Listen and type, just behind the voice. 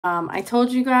I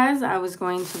told you guys I was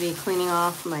going to be cleaning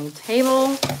off my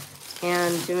table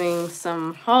and doing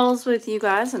some hauls with you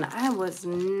guys, and I was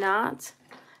not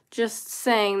just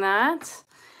saying that.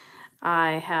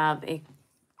 I have a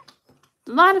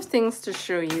lot of things to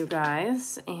show you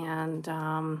guys, and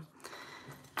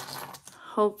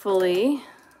hopefully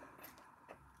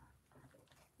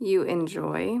you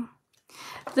enjoy.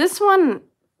 This one,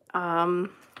 I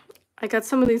got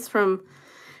some of these from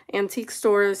antique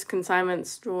stores, consignment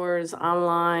stores,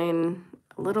 online,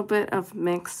 a little bit of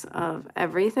mix of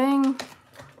everything.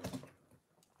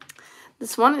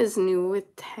 This one is new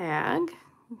with tag.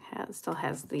 It still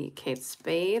has the Kate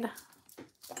Spade.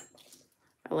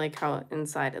 I like how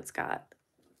inside it's got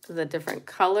the different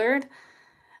colored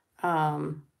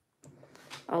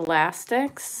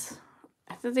elastics.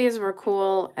 I thought these were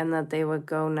cool and that they would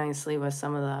go nicely with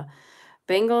some of the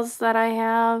bangles that I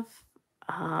have.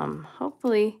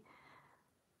 Hopefully,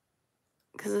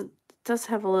 because it does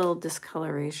have a little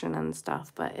discoloration and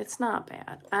stuff, but it's not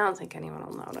bad. I don't think anyone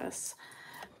will notice.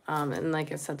 And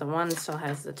like I said, the one still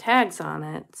has the tags on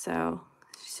it, so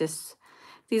it's just,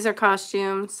 these are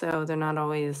costumes, so they're not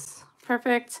always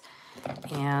perfect.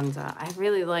 And I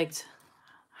really liked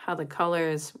how the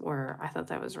colors were. I thought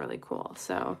that was really cool.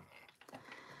 So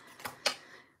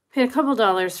paid a couple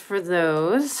dollars for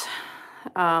those,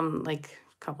 like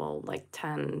a couple, like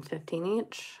 10, 15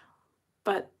 each.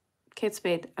 But Kate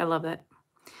Spade, I love it.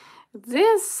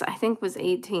 This, I think, was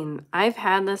 18. I've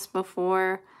had this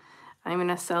before. I'm going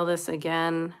to sell this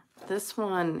again. This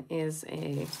one is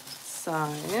a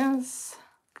size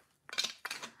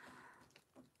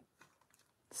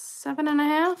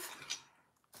 7.5.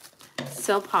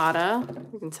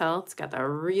 Silpata. You can tell it's got that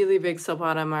really big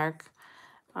Silpata mark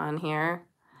on here.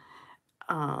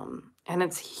 And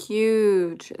it's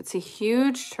huge. It's a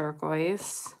huge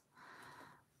turquoise.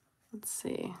 Let's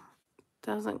see.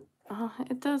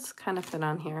 It does kind of fit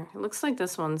on here. It looks like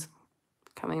this one's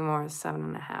coming more as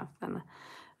 7.5 than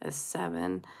a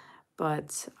 7.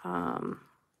 But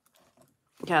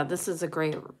yeah, this is a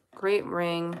great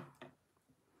ring.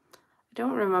 I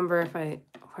don't remember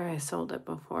where I sold it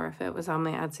before, if it was on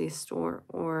my Etsy store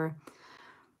or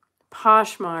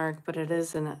Poshmark, but it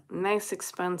is a nice,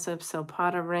 expensive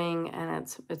Silpata ring, and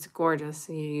it's gorgeous.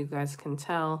 You guys can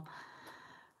tell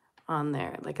on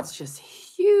there, like, it's just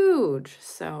huge.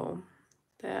 So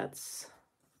that's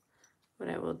what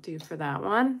I will do for that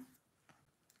one.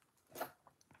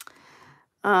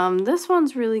 This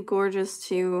one's really gorgeous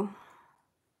too.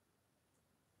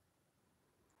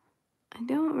 I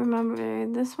don't remember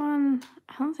this one.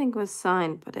 I don't think was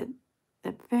signed, but it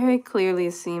very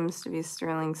clearly seems to be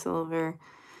sterling silver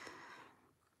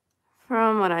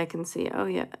from what I can see. Oh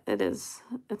yeah, it is.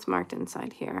 It's marked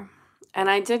inside here. And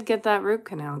I did get that root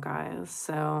canal, guys,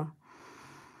 so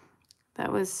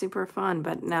that was super fun.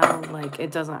 But now, like,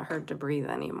 it doesn't hurt to breathe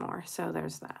anymore, so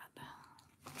there's that.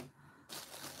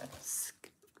 It's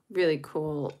really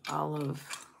cool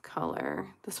olive color.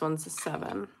 This one's a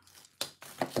 7.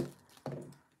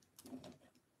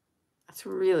 It's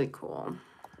really cool.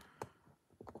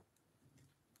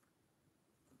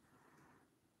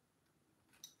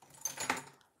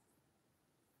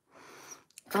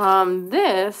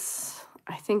 This,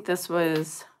 I think this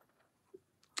was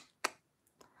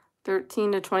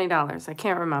 $13 to $20. I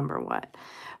can't remember what.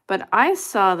 But I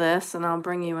saw this, and I'll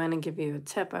bring you in and give you a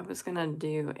tip. I was going to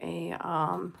do a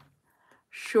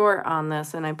short on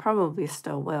this, and I probably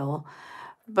still will.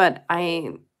 But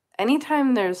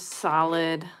anytime there's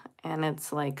solid and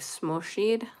it's like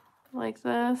smooshied like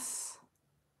this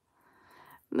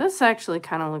actually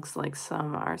kind of looks like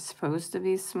some are supposed to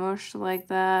be smooshed like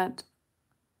that.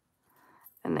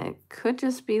 And it could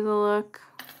just be the look,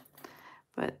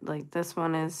 but like this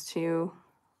one is too,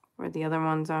 where the other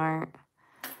ones aren't.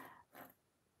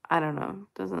 I don't know.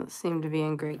 Doesn't seem to be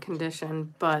in great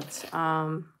condition, but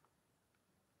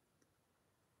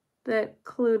that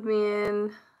clued me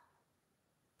in.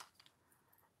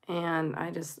 And I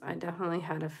definitely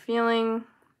had a feeling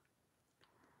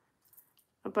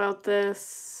about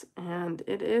this, and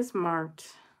it is marked.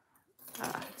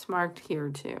 It's marked here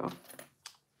too.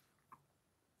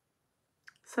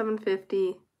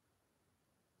 $7.50.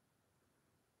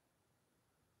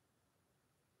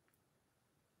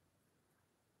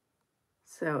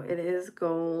 So it is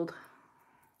gold.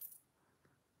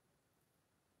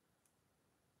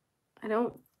 I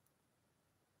don't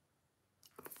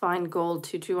find gold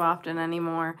too often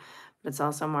anymore, but it's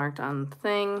also marked on the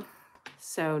thing.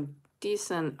 So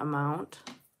decent amount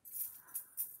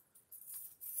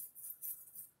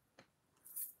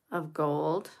of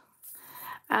gold.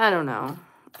 I don't know.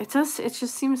 It just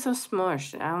seems so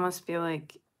smushed. I almost feel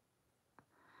like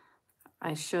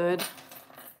I should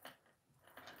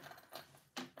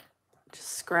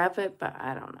just scrap it, but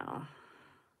I don't know.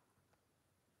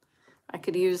 I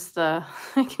could use the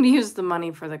I could use the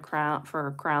money for the crown, for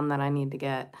a crown that I need to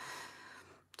get.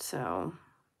 So,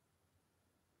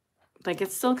 like,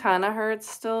 it still kind of hurts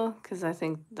still because I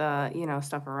think the, you know,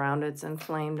 stuff around it's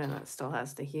inflamed and it still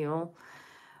has to heal.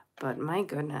 But my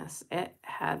goodness, it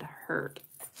had hurt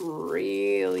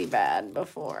really bad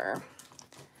before.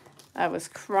 I was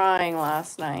crying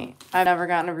last night. I've never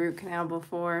gotten a root canal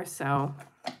before, so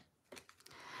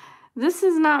this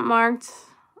is not marked.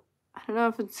 I don't know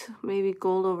if it's maybe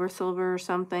gold over silver or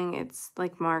something. It's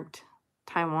like marked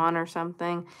Taiwan or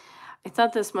something. I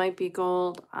thought this might be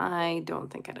gold. I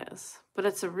don't think it is. But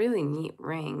it's a really neat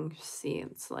ring. See,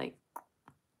 it's like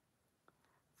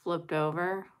flipped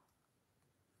over.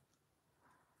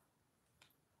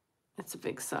 It's a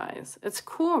big size. It's a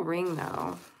cool ring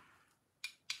though.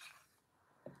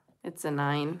 It's a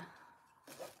 9.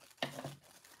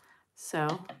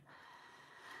 So,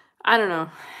 I don't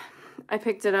know. I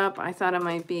picked it up. I thought it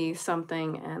might be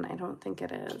something, and I don't think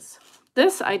it is.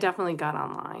 This I definitely got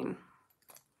online.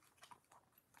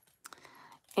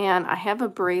 And I have a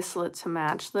bracelet to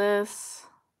match this.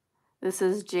 This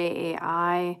is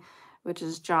JAI, which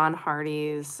is John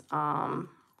Hardy's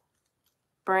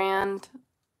brand.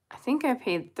 I think I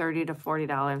paid $30 to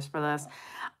 $40 for this.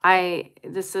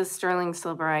 This is sterling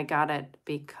silver. I got it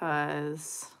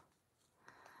because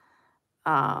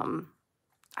I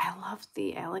love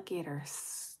the alligator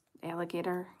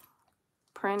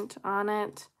print on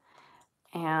it.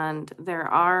 And there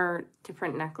are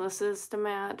different necklaces to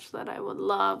match that I would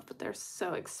love, but they're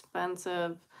so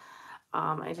expensive.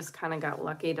 I just kind of got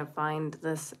lucky to find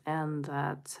this and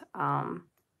that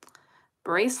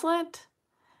bracelet.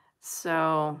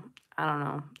 So I don't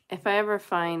know. If I ever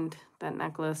find that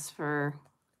necklace for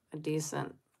a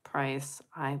decent price,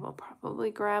 I will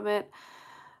probably grab it.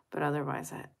 But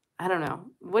otherwise, I don't know.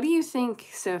 What do you think?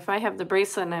 So if I have the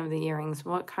bracelet and I have the earrings,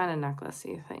 what kind of necklace do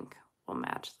you think will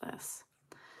match this?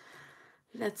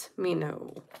 Let me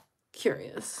know.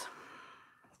 Curious.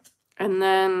 And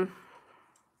then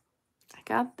I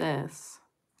got these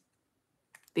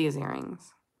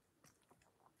earrings.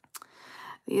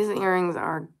 These earrings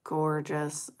are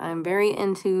gorgeous. I'm very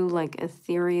into like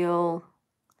ethereal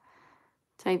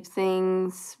type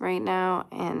things right now.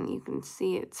 And you can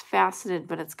see it's faceted,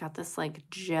 but it's got this like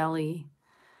jelly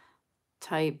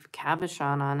type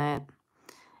cabochon on it.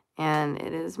 And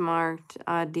it is marked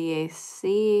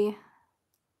DAC.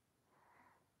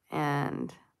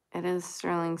 And it is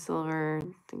sterling silver. I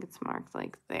think it's marked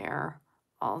like there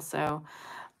also.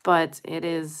 But it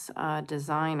is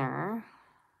designer.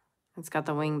 It's got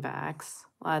the wing backs.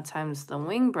 A lot of times the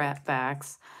wing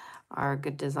backs are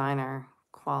good designer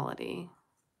quality.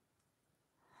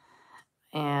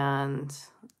 And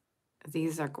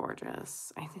these are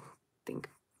gorgeous. I think,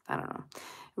 I don't know.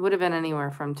 It would have been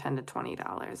anywhere from $10 to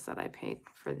 $20 that I paid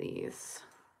for these.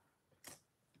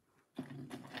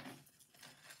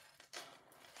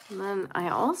 And then I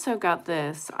also got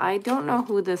this. I don't know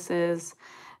who this is.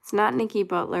 It's not Nikki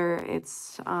Butler.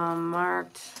 It's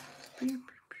marked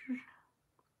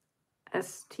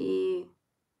SLG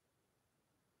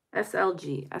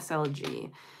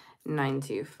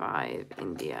 925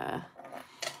 India.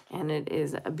 And it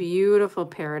is a beautiful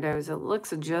peridot. It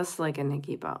looks just like a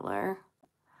Nikki Butler.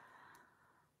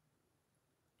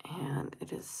 And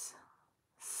it is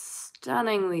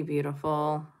stunningly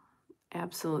beautiful.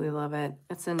 Absolutely love it.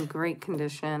 It's in great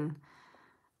condition.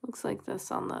 Looks like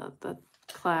this on the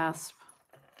clasp.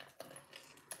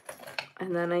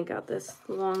 And then I got this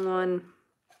long one.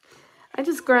 I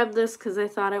just grabbed this because I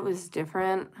thought it was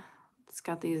different. It's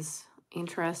got these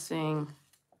interesting,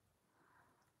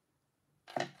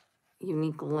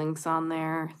 unique links on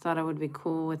there. Thought it would be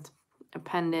cool with a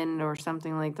pendant or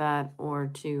something like that, or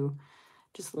to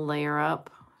just layer up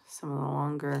some of the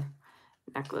longer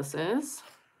necklaces.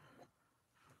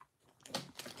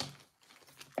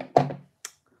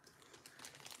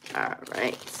 All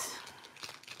right.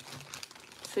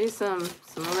 Show you some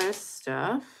other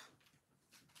stuff.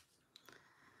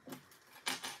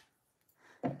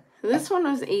 This one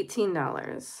was $18.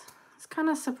 I was kind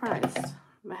of surprised.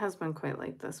 My husband quite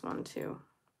liked this one too.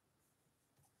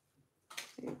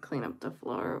 Clean up the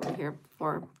floor over here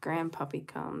before Grandpuppy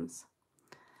comes.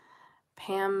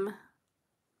 Penmanship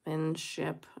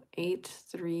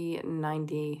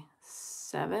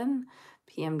 8397.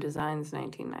 PM Designs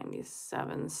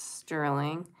 1997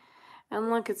 sterling. And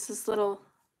look, it's this little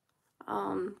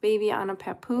baby on a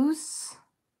papoose.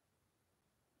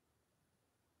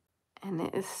 And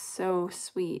it is so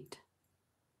sweet.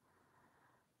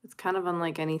 It's kind of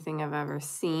unlike anything I've ever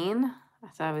seen. I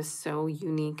thought it was so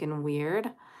unique and weird,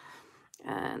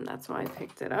 and that's why I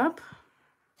picked it up.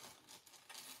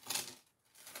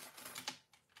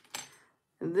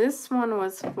 This one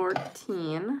was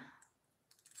 $14.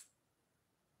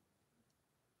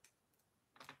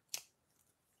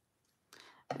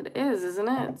 It is, isn't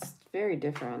it? It's very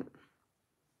different.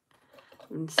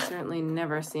 I've certainly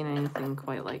never seen anything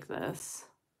quite like this.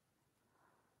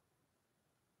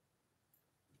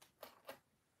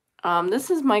 This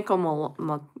is Michael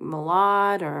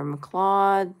Malad or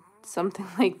McLeod, something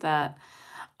like that.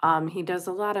 He does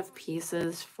a lot of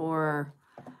pieces for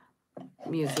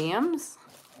museums.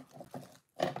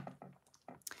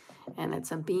 And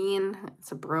it's a bean,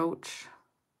 it's a brooch.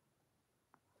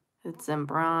 It's in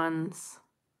bronze.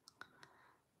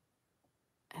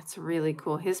 It's really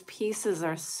cool. His pieces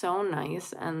are so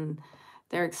nice and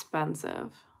they're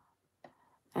expensive.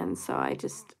 And so I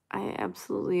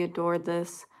absolutely adored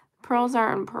this. Pearls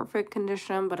aren't in perfect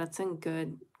condition, but it's in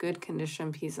good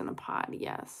condition, piece in a pot,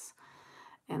 yes.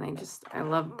 And I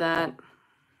love that.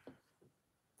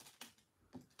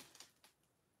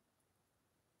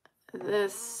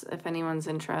 This, if anyone's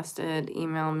interested,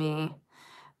 email me.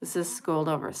 This is gold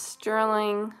over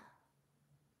sterling.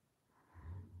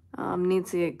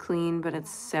 Needs to get clean, but it's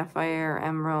sapphire,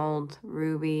 emerald,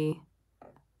 ruby,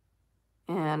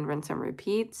 and rinse and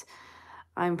repeat.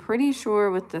 I'm pretty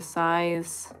sure with the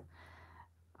size,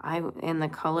 and the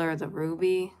color of the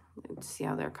ruby, see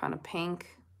how they're kind of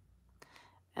pink,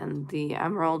 and the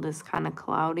emerald is kind of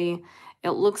cloudy.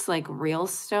 It looks like real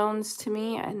stones to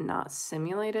me and not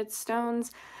simulated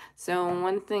stones. So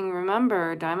one thing,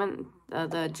 remember,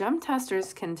 the gem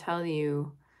testers can tell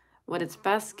you what its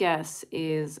best guess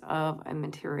is of a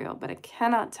material, but it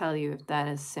cannot tell you if that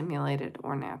is simulated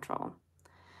or natural.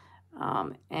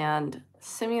 And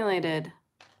simulated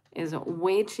is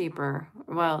way cheaper.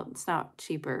 Well, it's not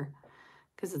cheaper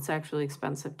because it's actually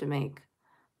expensive to make,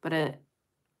 but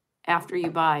after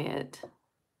you buy it,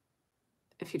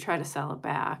 if you try to sell it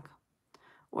back,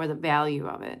 or the value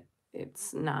of it,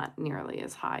 it's not nearly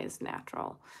as high as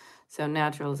natural. So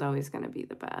natural is always going to be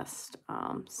the best.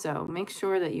 So make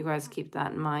sure that you guys keep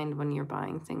that in mind when you're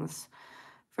buying things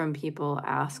from people.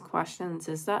 Ask questions.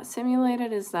 Is that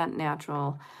simulated? Is that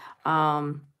natural?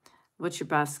 What's your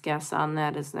best guess on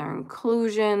that? Is there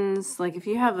inclusions? Like if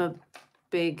you have a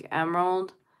big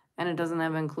emerald and it doesn't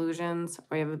have inclusions,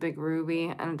 or you have a big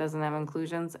ruby and it doesn't have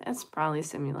inclusions, it's probably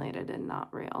simulated and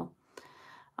not real,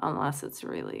 unless it's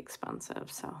really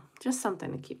expensive. So just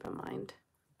something to keep in mind.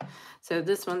 So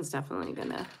this one's definitely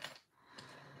gonna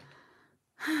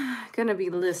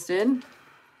be listed.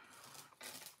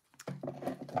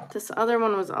 This other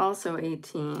one was also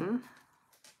 18.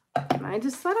 And I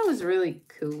just thought it was really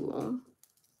cool.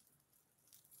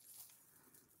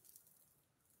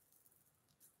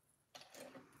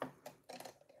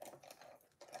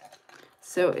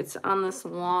 So it's on this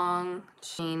long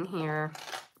chain here.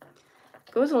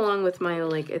 Goes along with my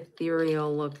like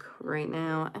ethereal look right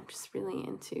now. I'm just really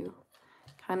into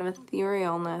kind of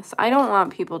etherealness. I don't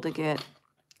want people to get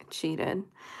cheated.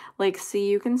 Like, see,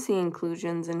 you can see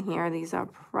inclusions in here. These are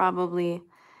probably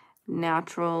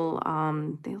natural.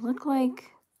 They look like,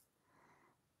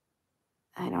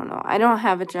 I don't know. I don't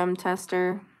have a gem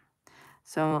tester,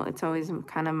 so it's always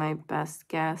kind of my best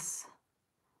guess.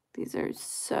 These are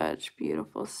such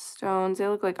beautiful stones. They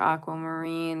look like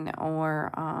aquamarine or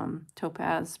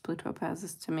topaz, blue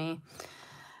topazes to me.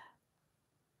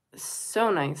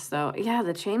 So nice, though. Yeah,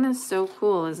 the chain is so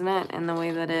cool, isn't it? And the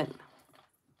way that it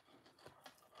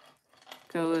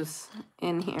goes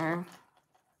in here.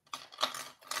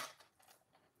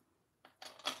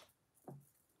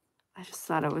 I just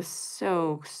thought it was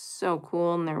so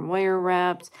cool. And they're wire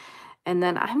wrapped. And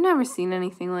then I've never seen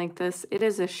anything like this. It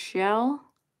is a shell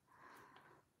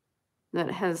that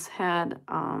has had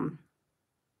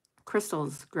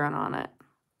crystals grown on it.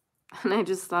 And I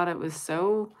just thought it was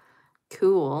so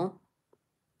cool.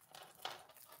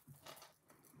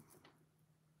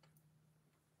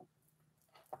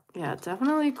 Yeah,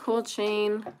 definitely cool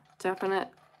chain. Definite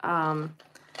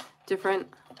different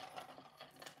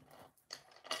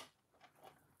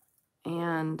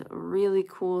and really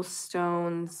cool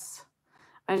stones.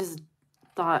 I just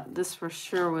thought this for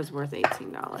sure was worth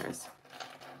 $18.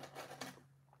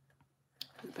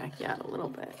 Back you out a little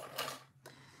bit.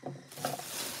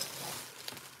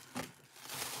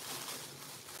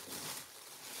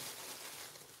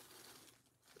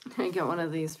 I got one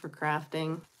of these for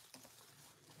crafting.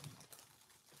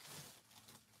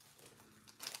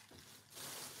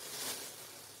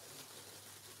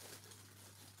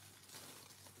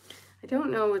 I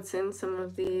don't know what's in some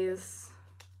of these.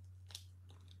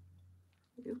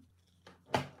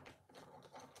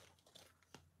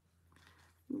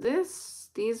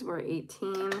 these were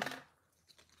 18.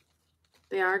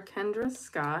 They are Kendra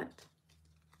Scott.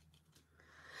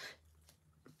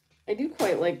 I do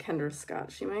quite like Kendra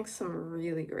Scott. She makes some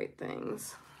really great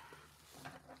things.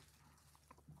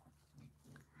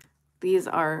 These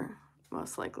are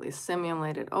most likely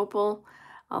simulated opal,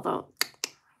 although,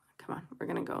 come on, we're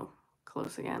gonna go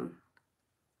close again.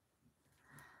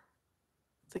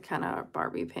 It's a kind of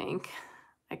Barbie pink.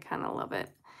 I kind of love it.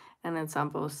 And it's on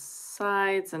both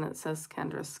sides, and it says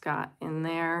Kendra Scott in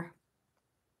there.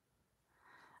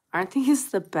 Aren't these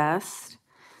the best?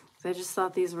 I just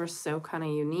thought these were so kind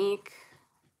of unique.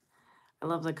 I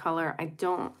love the color. I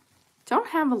don't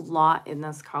have a lot in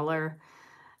this color,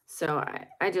 so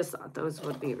I just thought those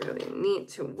would be really neat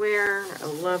to wear. I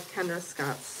love Kendra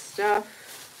Scott's stuff.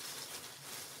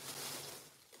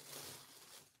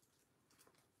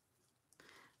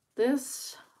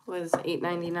 This was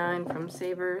 $8.99 from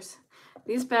Savers.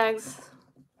 These bags,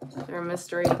 they're a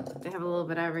mystery. They have a little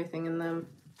bit of everything in them.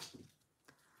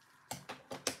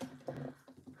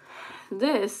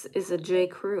 This is a J.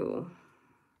 Crew.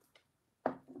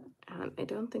 I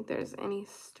don't think there's any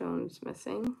stones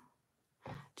missing.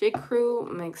 J. Crew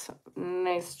makes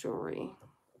nice jewelry.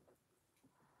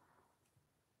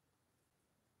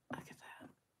 Look at that.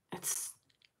 It's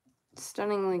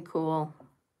stunningly cool.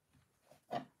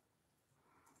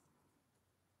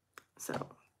 So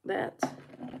that's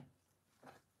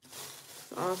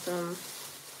awesome.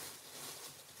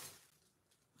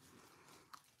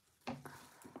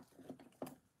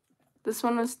 This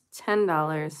one was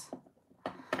 $10.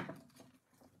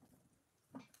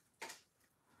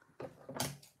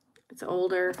 It's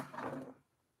older.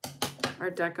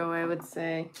 Art Deco, I would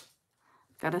say.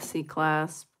 Got a C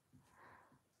clasp.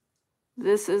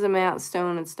 This is a matte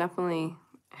stone. It's definitely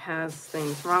has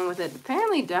things wrong with it.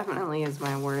 Apparently, definitely is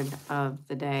my word of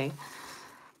the day.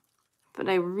 But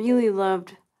I really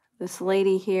loved this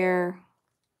lady here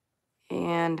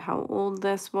and how old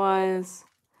this was.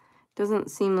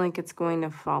 Doesn't seem like it's going to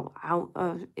fall out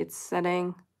of its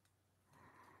setting.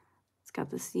 It's got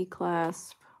the C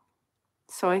clasp.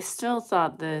 So I still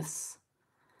thought this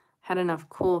had enough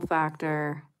cool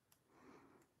factor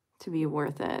to be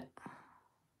worth it.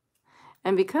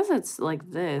 And because it's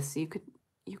like this, you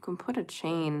can put a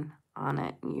chain on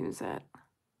it and use it.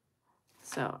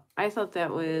 So I thought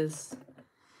that was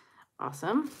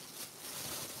awesome.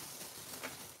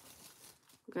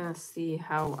 I'm gonna see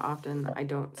how often I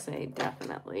don't say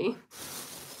definitely.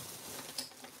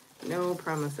 No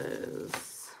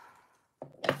promises.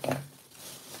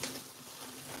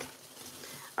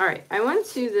 All right, I went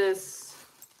to this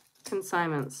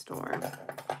consignment store.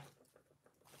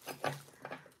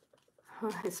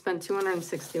 I spent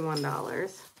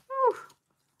 $261. Whew.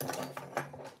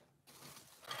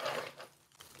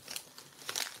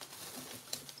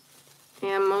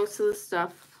 And most of the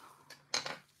stuff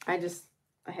I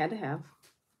had to have.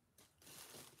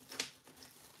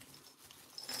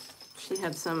 She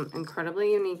had some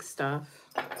incredibly unique stuff.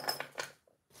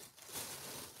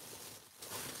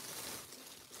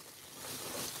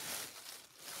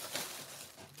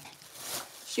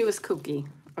 She was kooky,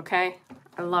 okay?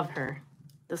 I love her.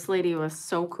 This lady was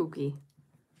so kooky.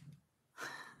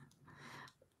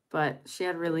 But she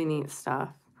had really neat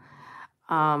stuff.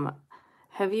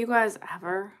 Have you guys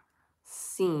ever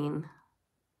seen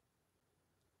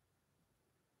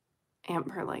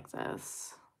amber like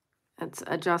this? It's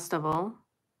adjustable.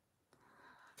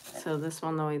 So this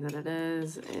one, the way that it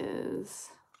is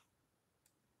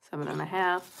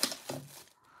 7.5.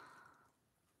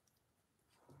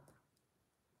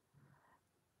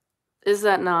 Is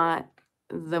that not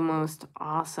the most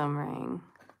awesome ring?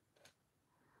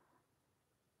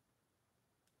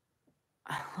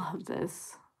 I love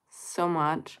this so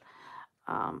much.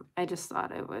 I just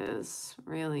thought it was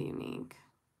really unique.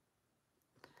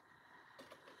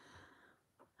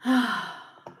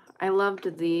 I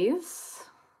loved these.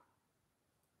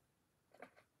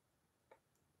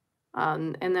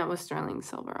 And that was sterling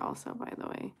silver also, by the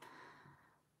way.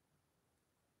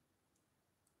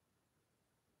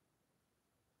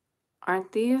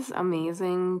 Aren't these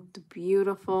amazing? The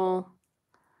beautiful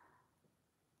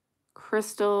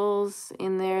crystals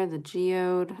in there, the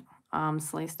geode,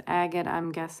 sliced agate,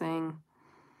 I'm guessing.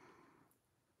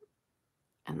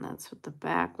 And that's what the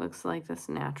back looks like, this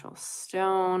natural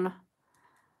stone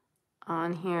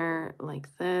on here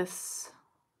like this.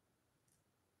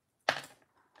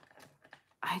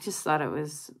 I just thought it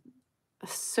was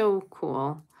so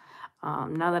cool.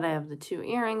 Now that I have the 2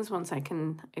 earrings, once I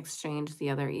can exchange the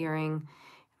other earring,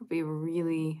 it'll be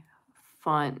really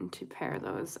fun to pair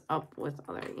those up with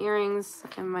other earrings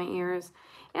in my ears.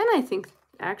 And I think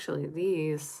Actually,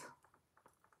 these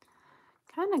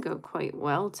kind of go quite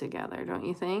well together, don't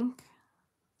you think?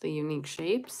 The unique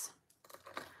shapes.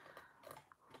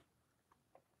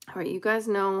 All right, you guys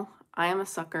know I am a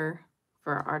sucker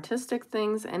for artistic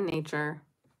things and nature.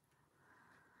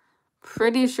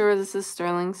 Pretty sure this is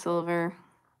sterling silver.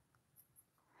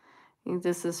 I think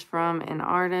this is from an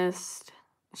artist.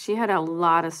 She had a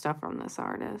lot of stuff from this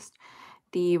artist.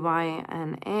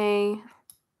 DYNA.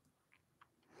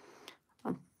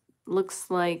 Looks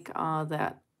like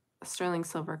that sterling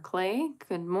silver clay.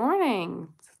 Good morning.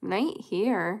 It's night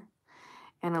here.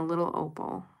 And a little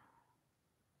opal.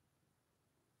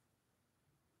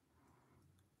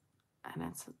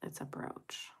 And it's a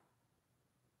brooch.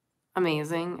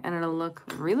 Amazing. And it'll look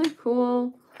really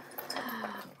cool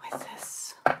with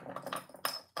this.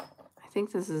 I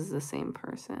think this is the same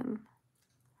person.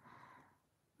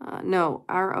 No,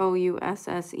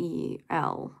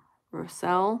 Roussel.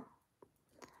 Roussel.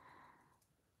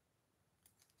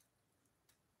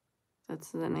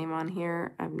 That's the name on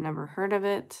here. I've never heard of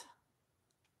it.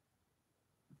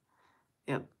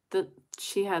 Yep,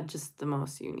 she had just the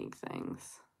most unique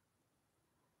things.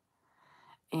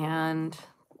 And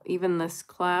even this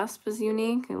clasp is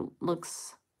unique. It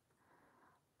looks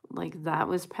like that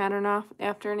was patterned off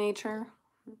after nature.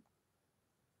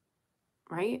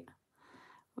 Right?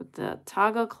 With the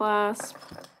toggle clasp.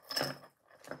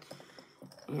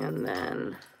 And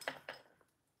then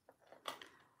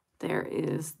there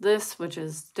is this, which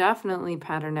is definitely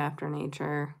patterned after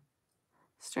nature.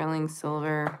 Sterling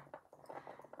silver.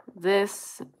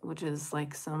 This, which is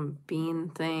like some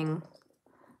bean thing.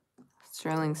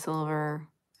 Sterling silver.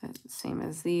 Same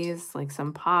as these, like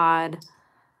some pod.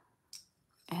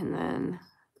 And then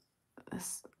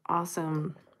this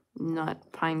awesome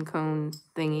nut pine cone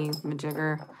thingy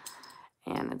majigger.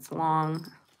 And it's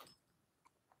long.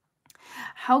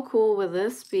 How cool would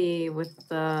this be with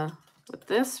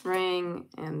this ring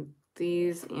and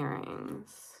these earrings?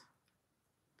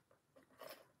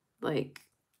 Like,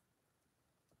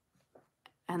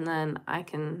 and then I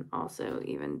can also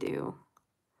even do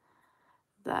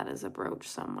that as a brooch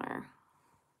somewhere.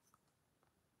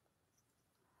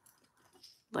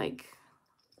 Like,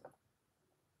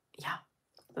 yeah,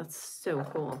 that's so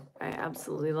cool. I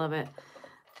absolutely love it.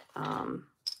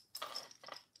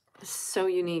 It's so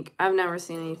unique. I've never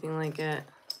seen anything like it.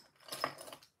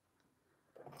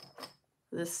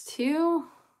 This too.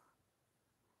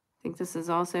 I think this is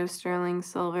also sterling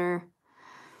silver.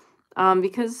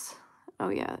 Because, oh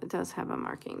yeah, it does have a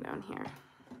marking down here.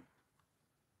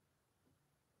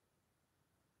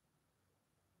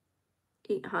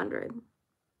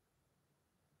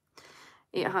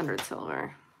 $800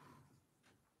 silver.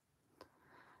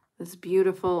 This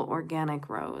beautiful organic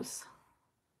rose.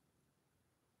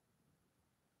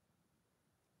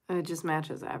 It just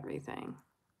matches everything.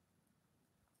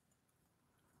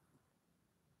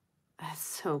 That's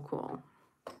so cool.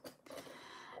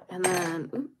 And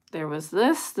then there was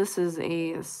this. This is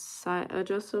a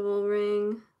adjustable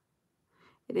ring.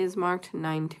 It is marked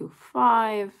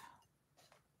 925.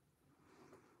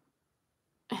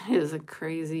 It is a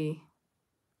crazy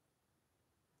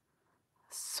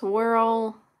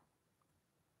swirl.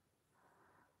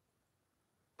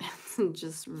 It's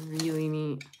just really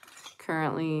neat.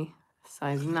 Currently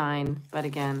size 9, but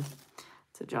again,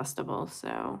 it's adjustable,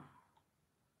 so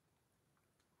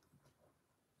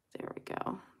there we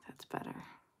go. That's better.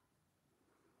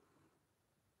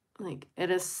 Like,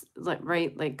 it is like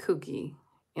right, like kooky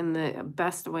in the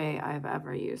best way I've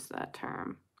ever used that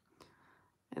term.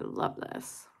 I love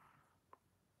this.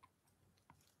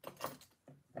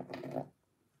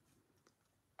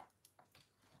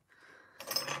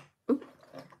 Ooh.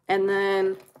 And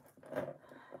then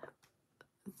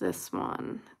this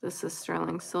one. This is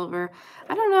sterling silver.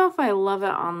 I don't know if I love it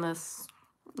on this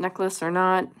necklace or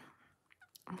not.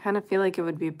 I kind of feel like it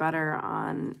would be better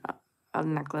on a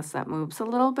necklace that moves a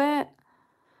little bit.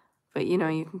 But, you know,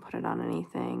 you can put it on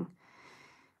anything.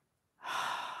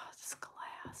 This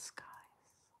glass, guys.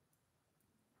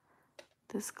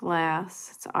 This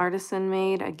glass. It's artisan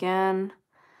made. Again,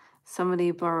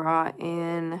 somebody brought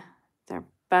in their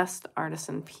best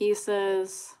artisan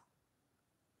pieces.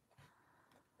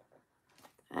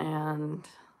 And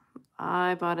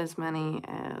I bought as many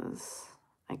as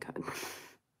I could.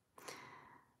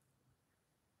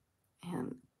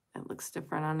 And it looks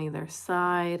different on either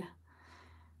side.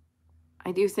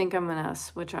 I do think I'm going to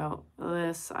switch out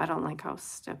this. I don't like how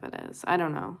stiff it is. I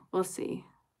don't know. We'll see.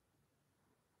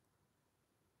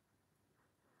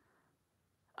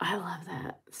 I love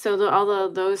that. So although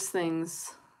those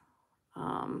things,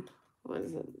 what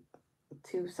is it,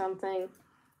 2 something?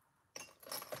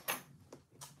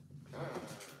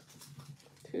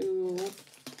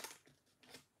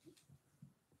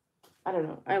 I don't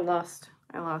know. I lost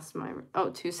my,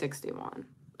 oh, 261.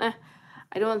 I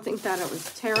don't think that it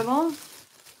was terrible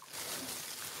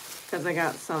because I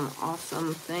got some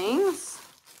awesome things.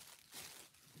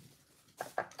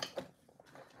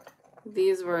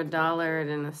 These were $1 at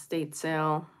an estate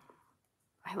sale.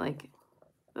 I like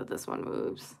that this one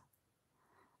moves.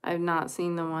 I've not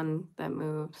seen the one that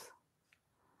moves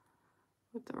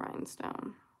with the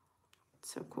rhinestone.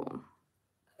 It's so cool.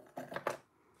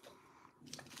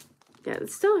 Yeah,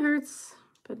 it still hurts,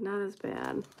 but not as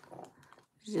bad.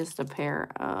 Just a pair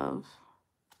of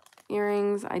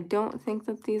earrings. I don't think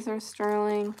that these are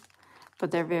sterling,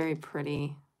 but they're very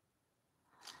pretty.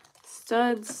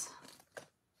 Studs.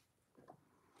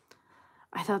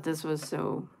 I thought this was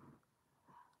so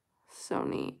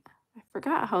neat. I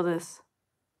forgot how this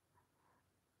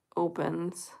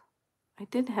opens. I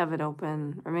did have it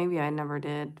open, or maybe I never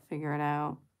did figure it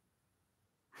out.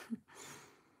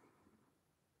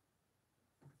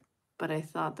 But I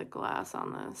thought the glass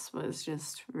on this was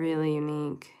just really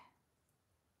unique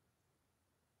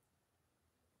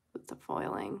with the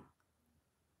foiling,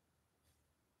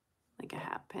 like a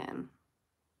hat pin.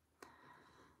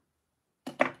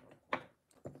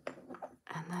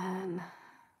 And then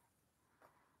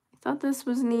I thought this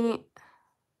was neat.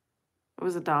 It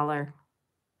was $1.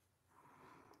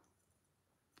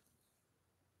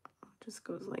 Just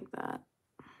goes like that.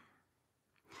 I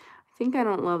think I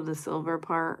don't love the silver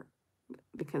part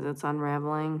because it's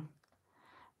unraveling,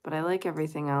 but I like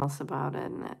everything else about it,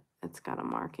 and it's got a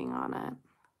marking on it.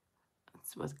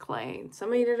 It's with clay.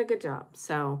 Somebody did a good job.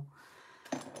 So,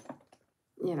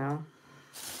 you know,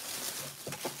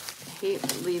 I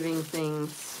hate leaving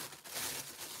things.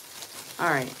 All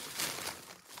right.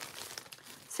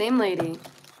 Same lady,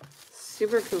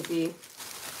 super kooky.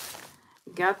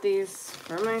 Got these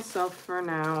for myself for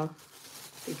now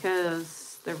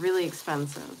because they're really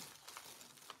expensive.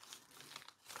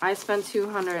 I spent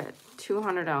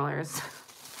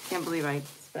 $200. Can't believe I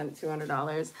spent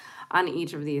 $200 on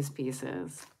each of these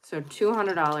pieces. So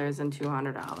 $200 and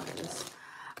 $200.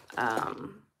 I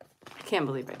can't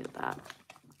believe I did that.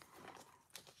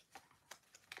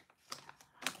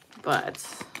 But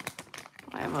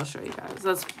I will show you guys.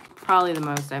 That's probably the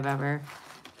most I've ever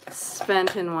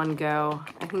spent in one go.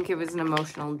 I think it was an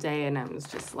emotional day and I was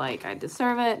just like, I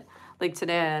deserve it. Like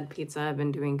today I had pizza. I've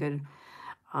been doing good.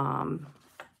 I've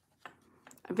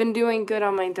been doing good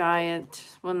on my diet.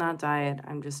 Well, not diet.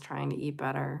 I'm just trying to eat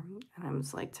better. And I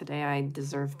was like, today I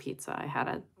deserve pizza. I had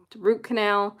a root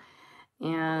canal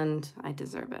and I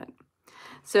deserve it.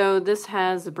 So this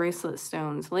has the bracelet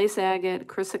stones, lace agate,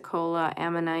 chrysocolla,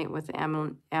 ammonite with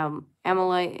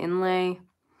amylite inlay,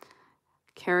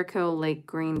 caraco lake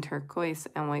green turquoise,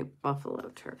 and white buffalo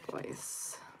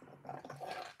turquoise.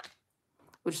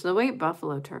 Which the white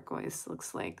buffalo turquoise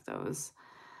looks like those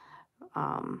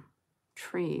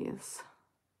trees.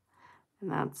 And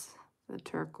that's the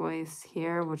turquoise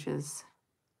here, which is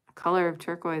a color of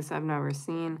turquoise I've never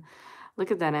seen. Look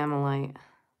at that amylite.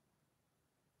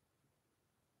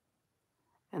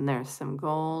 And there's some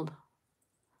gold.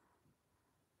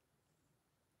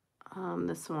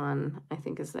 This one I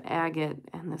think is the agate,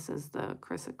 and this is the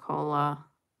chrysocolla.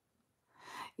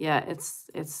 Yeah,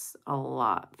 it's a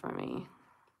lot for me.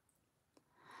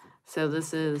 So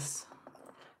this is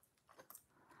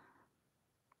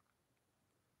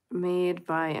made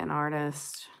by an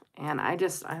artist, and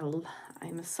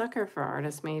I'm a sucker for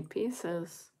artist-made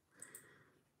pieces.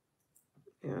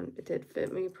 And it did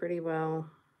fit me pretty well.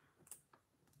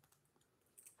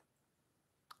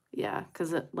 Yeah,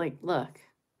 because it, like, look,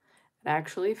 it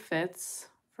actually fits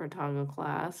for toggle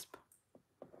clasp.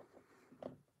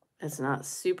 It's not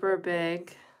super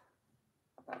big.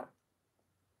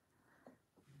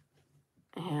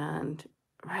 And,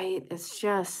 right, it's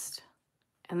just,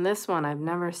 and this one, I've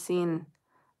never seen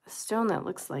a stone that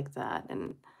looks like that.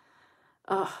 And,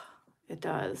 oh, it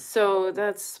does. So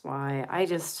that's why I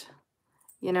just,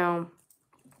 you know,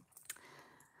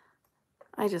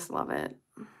 I just love it.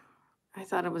 I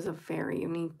thought it was a very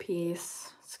unique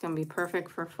piece. It's going to be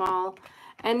perfect for fall.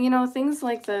 And, you know, things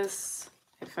like this,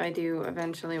 if I do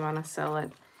eventually want to sell it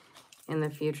in the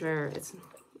future, it's,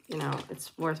 you know,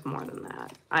 it's worth more than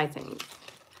that, I think.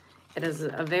 It is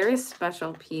a very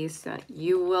special piece that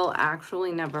you will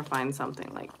actually never find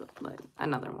something like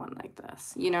another one like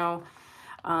this. You know,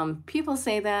 people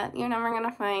say that you're never going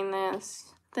to find this.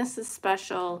 This is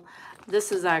special.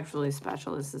 This is actually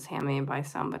special. This is handmade by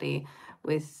somebody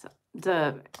with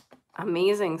the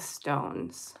amazing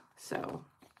stones. So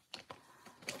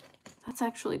that's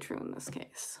actually true in this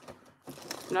case.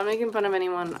 I'm not making fun of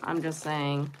anyone. I'm just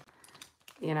saying,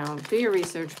 you know, do your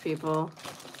research, people.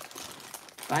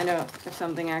 Find out if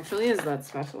something actually is that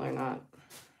special or not.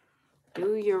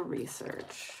 Do your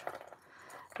research.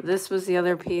 This was the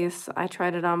other piece. I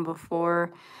tried it on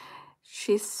before.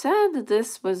 She said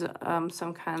this was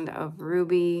some kind of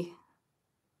ruby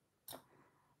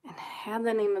and had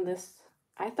the name of this.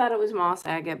 I thought it was moss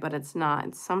agate, but it's not.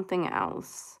 It's something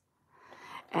else.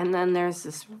 And then there's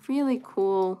this really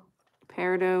cool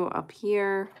peridot up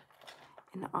here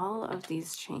and all of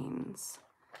these chains,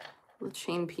 the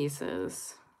chain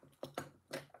pieces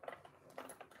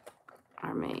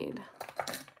are made.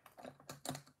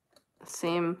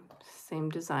 Same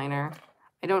designer.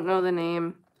 I don't know the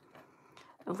name.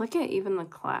 Look at even the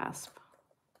clasp.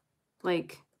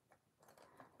 Like,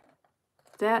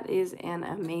 that is an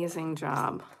amazing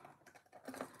job.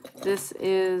 This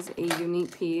is a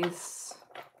unique piece.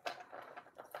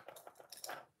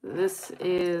 This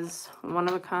is one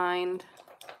of a kind.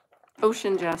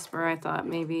 Ocean jasper, I thought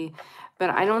maybe, but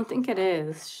I don't think it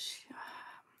is.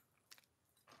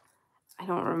 I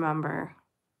don't remember.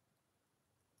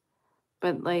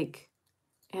 But like,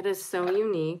 it is so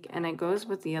unique, and it goes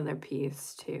with the other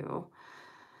piece too.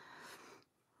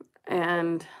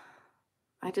 And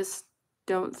I just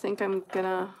don't think I'm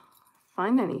gonna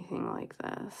find anything like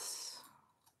this.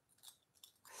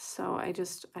 So I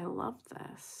love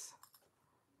this.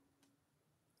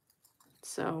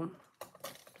 So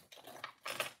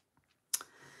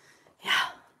yeah,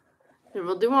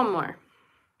 we'll do one more.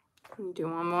 Do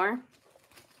one more.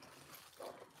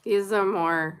 These are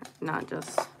more, not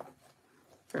just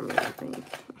for me, I think.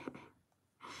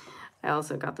 I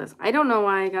also got this. I don't know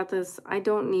why I got this. I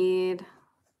don't need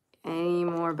any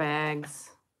more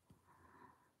bags.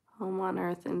 Home on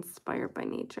Earth, inspired by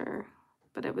nature.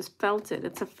 But it was felted.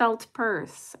 It's a felt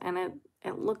purse, and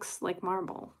it looks like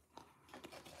marble.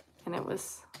 And it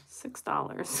was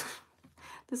 $6.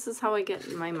 This is how I get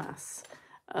in my mess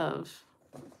of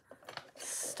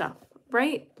stuff,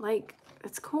 right? Like,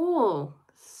 it's cool.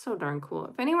 So darn cool.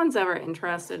 If anyone's ever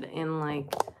interested in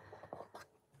like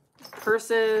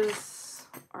purses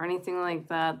or anything like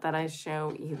that I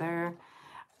show either,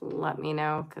 let me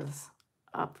know, because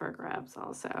up for grabs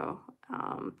also.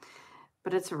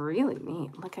 But it's really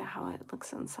neat. Look at how it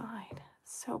looks inside.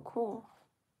 So cool.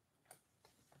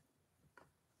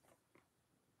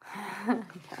 Yeah,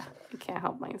 I can't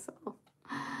help myself.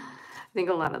 I think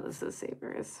a lot of this is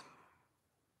Savers.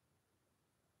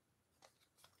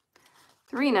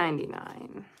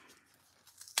 $3.99.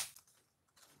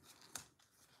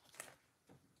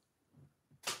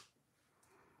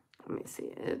 Let me see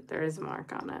it. There is a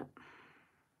mark on it.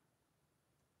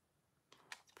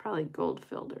 It's probably gold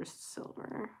filled or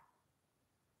silver.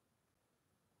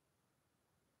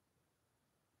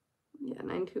 Yeah,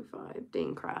 925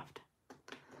 Danecraft.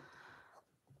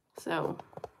 So,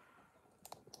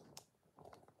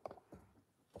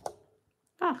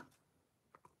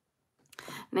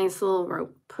 nice little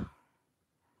rope.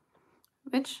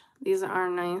 Which these are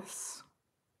nice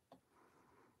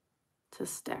to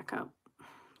stack up.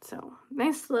 So,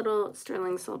 nice little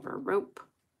sterling silver rope.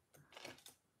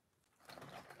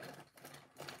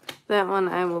 That one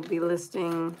I will be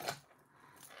listing.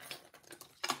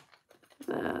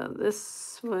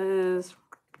 This was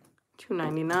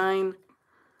 $2.99.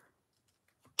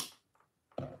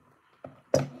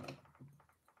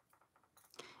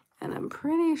 And I'm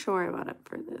pretty sure I bought it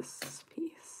for this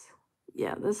piece.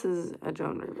 Yeah, this is a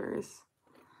Joan Rivers.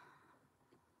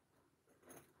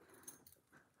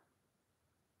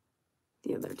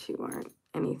 The other two aren't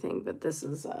anything, but this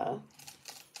is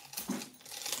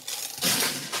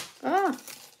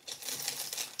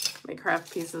my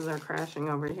craft pieces are crashing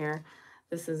over here.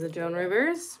 This is a Joan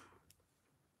Rivers.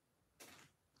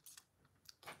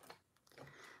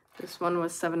 This one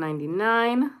was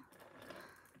 $7.99.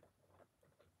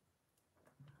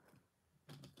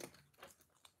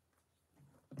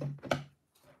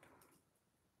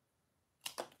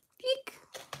 Eek.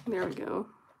 There we go.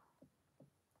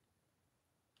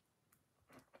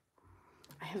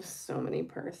 I have so many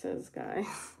purses, guys.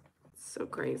 It's so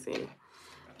crazy.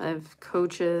 I have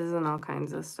Coaches and all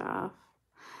kinds of stuff.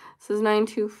 This is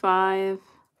 $9.25.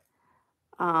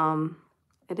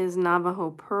 It is Navajo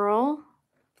Pearl.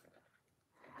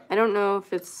 I don't know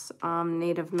if it's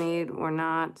native made or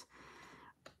not,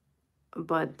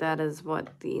 but that is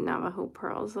what the Navajo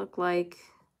pearls look like.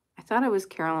 I thought it was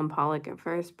Carolyn Pollock at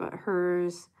first, but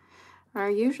hers are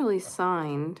usually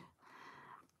signed,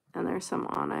 and there's some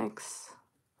onyx.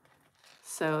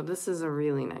 So this is a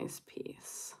really nice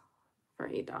piece for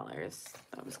 $8.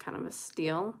 That was kind of a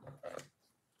steal.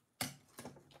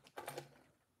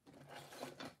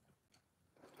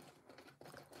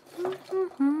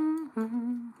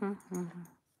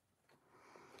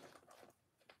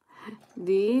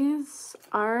 These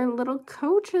are little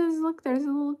coaches. Look, there's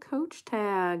a little coach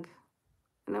tag.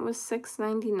 And it was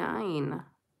 $6.99.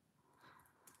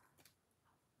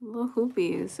 Little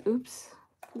hoopies. Oops.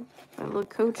 That little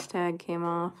coach tag came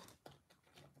off.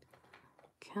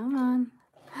 Come on.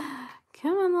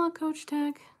 Come on, little coach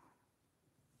tag.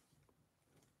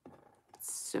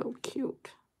 It's so cute.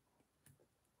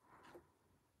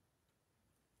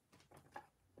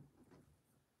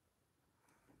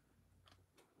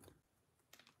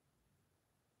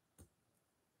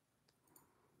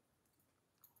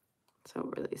 So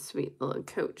really sweet little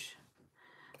coach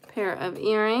pair of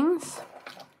earrings.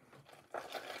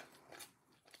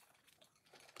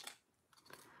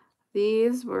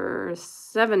 These were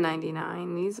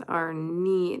 $7.99. These are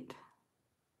neat.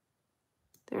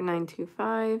 They're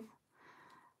 $9.25.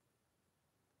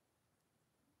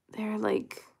 They're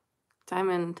like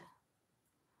diamond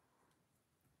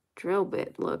drill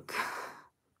bit look.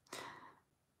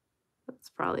 That's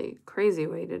probably a crazy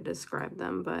way to describe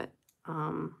them, but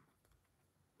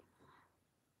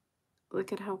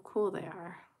look at how cool they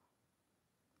are.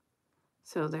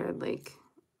 So they're like,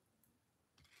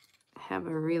 have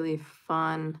a really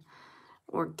fun,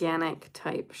 organic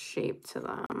type shape to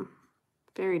them.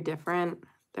 Very different.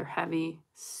 They're heavy,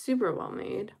 super well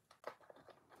made.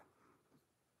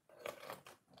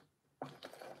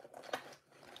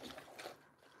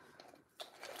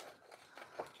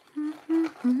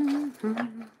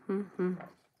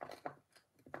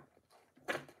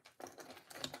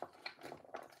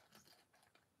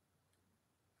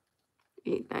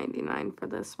 $8.99 for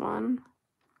this one.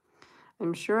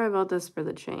 I'm sure I bought this for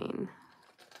the chain.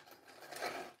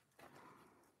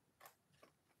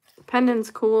 The pendant's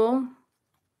cool,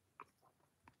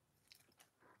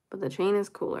 but the chain is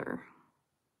cooler.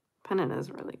 Pendant is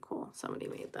really cool. Somebody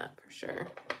made that for sure.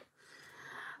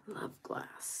 Love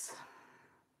glass.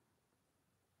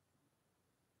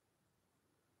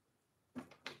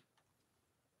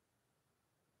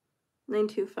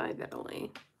 $9.25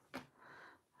 Italy.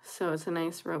 So it's a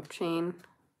nice rope chain.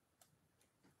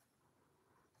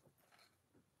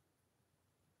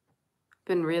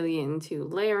 Been really into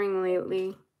layering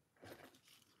lately.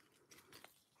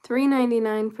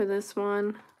 $3.99 for this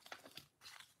one.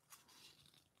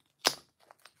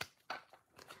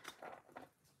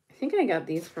 I think I got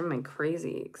these from my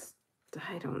Crazy,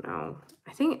 I don't know.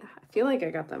 I feel like I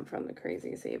got them from the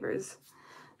Crazy Savers.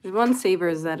 There's one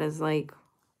Savers that is like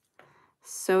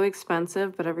so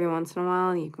expensive, but every once in a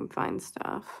while you can find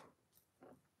stuff.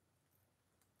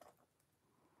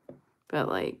 But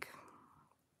like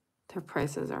their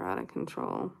prices are out of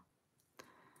control.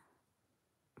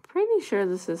 I'm pretty sure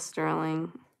this is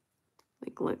sterling.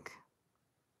 Like, look.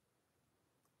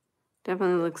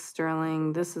 Definitely looks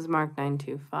sterling. This is marked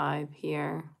 925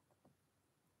 here.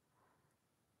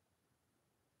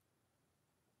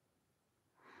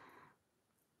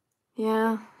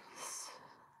 Yeah.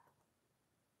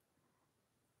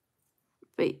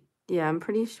 But yeah, I'm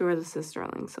pretty sure this is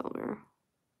sterling silver.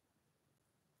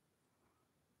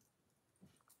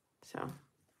 So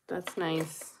that's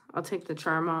nice. I'll take the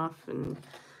charm off and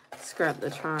scrap the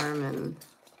charm and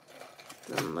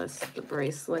then list the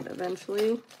bracelet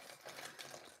eventually.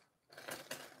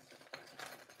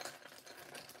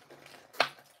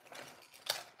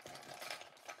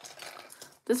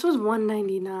 This was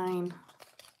 $1.99.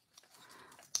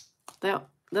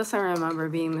 This I remember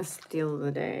being the steal of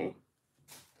the day.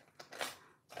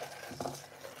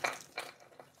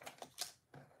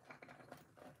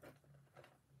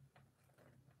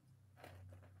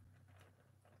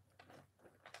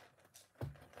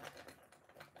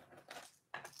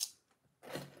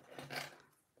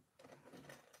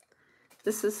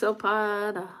 This is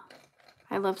Silpada.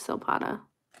 I love Silpada.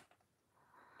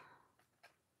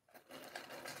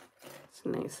 It's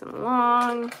nice and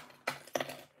long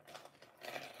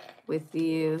with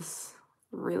these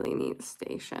really neat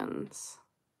stations.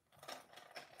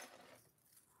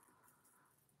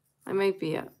 I might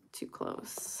be up too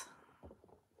close.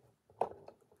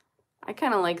 I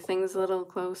kind of like things a little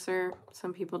closer.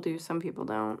 Some people do, some people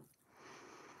don't.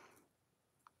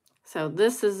 So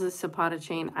this is the Silpada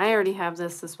chain. I already have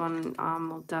this. This one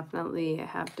will definitely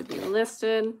have to be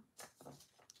listed.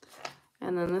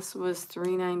 And then this was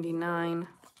 $3.99.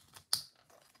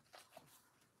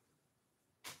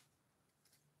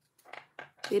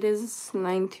 It is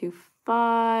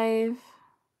 $9.25.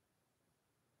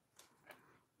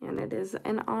 And it is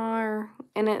an R.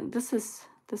 And this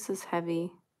is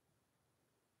heavy.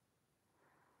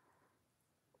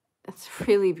 It's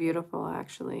really beautiful,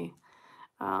 actually.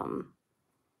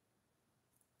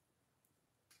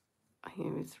 I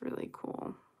think it's really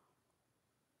cool.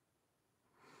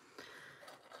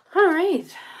 All right,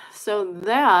 so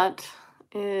that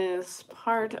is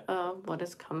part of what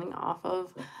is coming off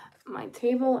of my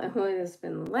table and what has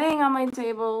been laying on my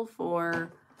table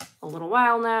for a little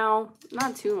while now.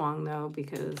 Not too long though,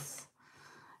 because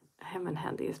I haven't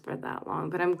had these for that long,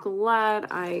 but I'm glad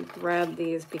I grabbed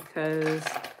these because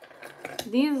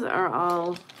these are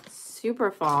all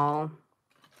super fall,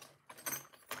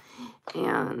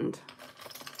 and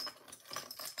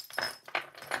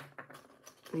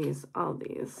all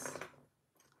these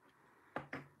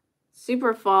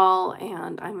super fall,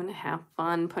 and I'm gonna have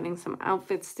fun putting some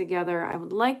outfits together. I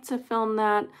would like to film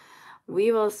that.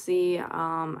 We will see.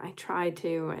 I try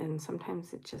to, and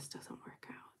sometimes it just doesn't work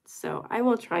out. So I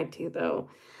will try to, though.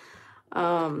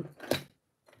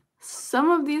 Some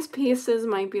of these pieces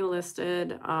might be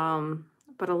listed,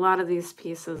 but a lot of these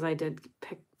pieces I did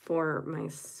pick for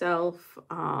myself.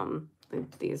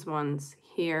 These ones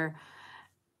here.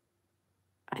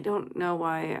 I don't know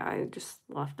why I just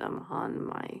left them on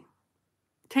my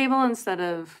table instead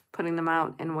of putting them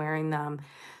out and wearing them.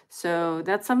 So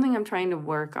that's something I'm trying to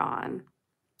work on.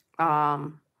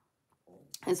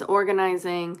 Is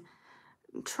organizing,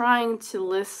 trying to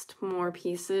list more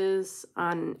pieces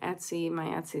on Etsy. My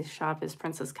Etsy shop is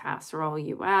Princess Casserole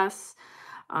US.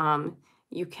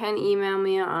 You can email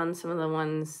me on some of the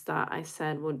ones that I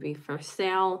said would be for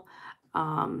sale,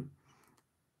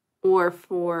 or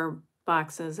for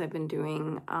boxes. I've been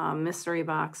doing mystery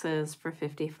boxes for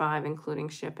 $55, including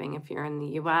shipping if you're in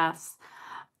the US.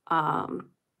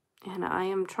 And I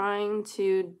am trying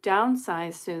to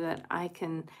downsize so that I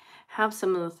can have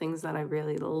some of the things that I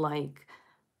really like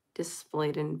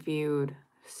displayed and viewed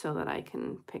so that I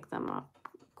can pick them up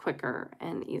quicker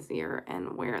and easier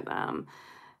and wear them.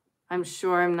 I'm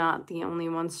sure I'm not the only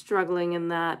one struggling in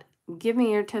that. Give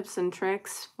me your tips and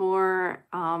tricks for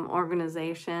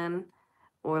organization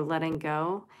or letting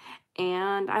go.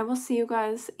 And I will see you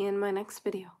guys in my next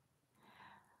video.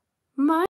 My